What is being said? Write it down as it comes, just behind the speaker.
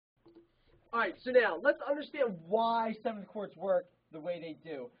All right, so now let's understand why seventh chords work the way they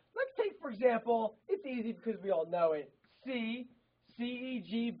do. Let's take, for example, it's easy because we all know it, C, C, E,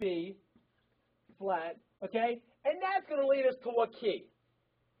 G, B, flat, okay? And that's going to lead us to what key?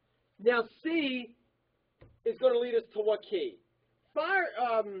 Now, C is going to lead us to what key?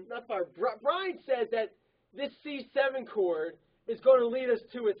 Brian says that this C7 chord is going to lead us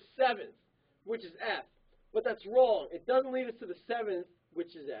to its seventh, which is F. But that's wrong. It doesn't lead us to the seventh,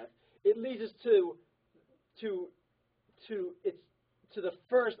 which is F. It leads us to the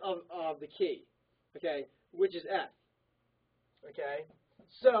first of the key, okay, which is F. Okay.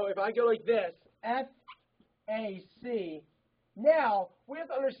 So if I go like this, F, A, C. Now we have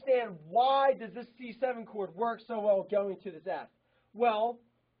to understand why does this C7 chord work so well going to this F? Well,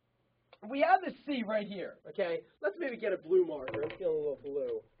 we have this C right here. Okay. Let's maybe get a blue marker. I'm feeling a little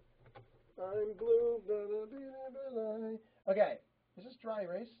blue. I'm blue. Blah, blah, blah, blah, blah. Okay. Is this dry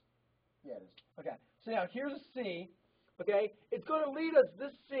erase? Yeah, it is. Okay. So now here's a C. Okay. It's going to lead us.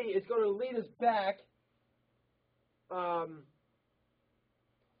 This C is going to lead us back to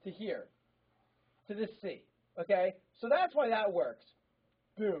here, to this C. Okay. So that's why that works.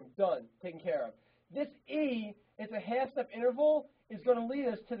 Boom. Done. Taken care of. This E, it's a half-step interval, is going to lead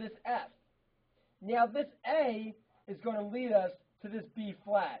us to this F. Now this A is going to lead us to this B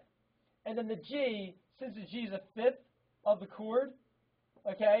flat. And then the G, since the G is a fifth of the chord,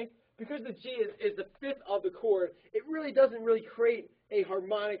 okay, because the G is the fifth of the chord, it really doesn't really create a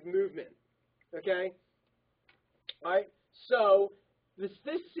harmonic movement, okay? All right, so this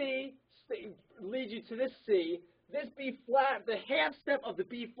C leads you to this C. This B flat, the half step of the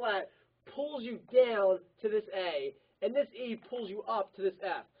B flat, pulls you down to this A, and this E pulls you up to this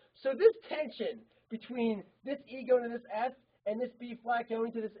F. So this tension between this E going to this F and this B flat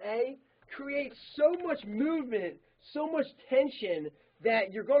going to this A creates so much movement, so much tension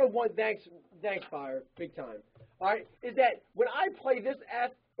that you're going to want, thanks Fire, big time, all right, is that when I play this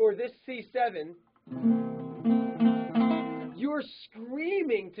F or this C7, you're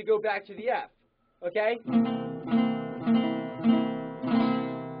screaming to go back to the F, okay?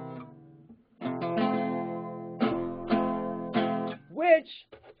 Which,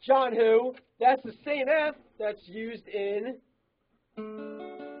 John Who, that's the same F that's used in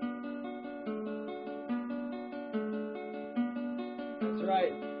that's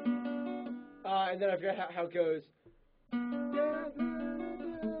right. And then I forget how it goes.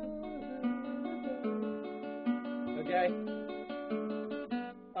 Okay.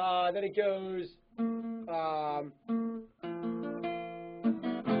 Then it goes.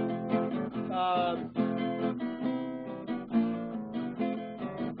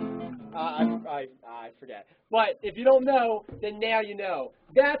 I forget. But if you don't know, then now you know.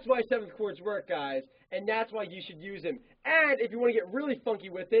 That's why seventh chords work, guys, and that's why you should use them. And if you want to get really funky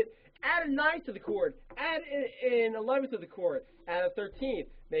with it, add a ninth to the chord, add an 11th to the chord, add a 13th,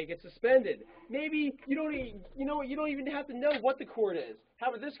 make it suspended. Maybe you don't even have to know what the chord is. How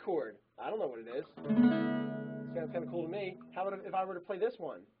about this chord? I don't know what it is. Sounds kind of cool to me. How about if I were to play this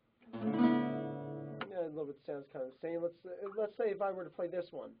one? Yeah, a little bit sounds kind of the same. Let's say if I were to play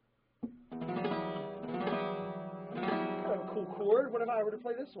this one. Kind of a cool chord. What if I were to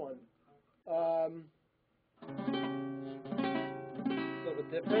play this one? A little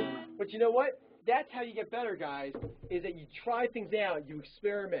bit different. But you know what? That's how you get better, guys, is that you try things out, you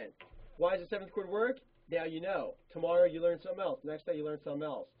experiment. Why does the seventh chord work? Now you know. Tomorrow you learn something else. Next day you learn something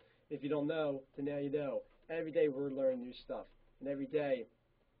else. If you don't know, then now you know. Every day we're learning new stuff. And every day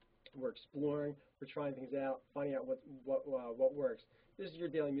we're exploring, we're trying things out, finding out what works. This is your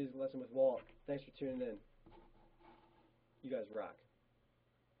daily music lesson with Walt. Thanks for tuning in. You guys rock.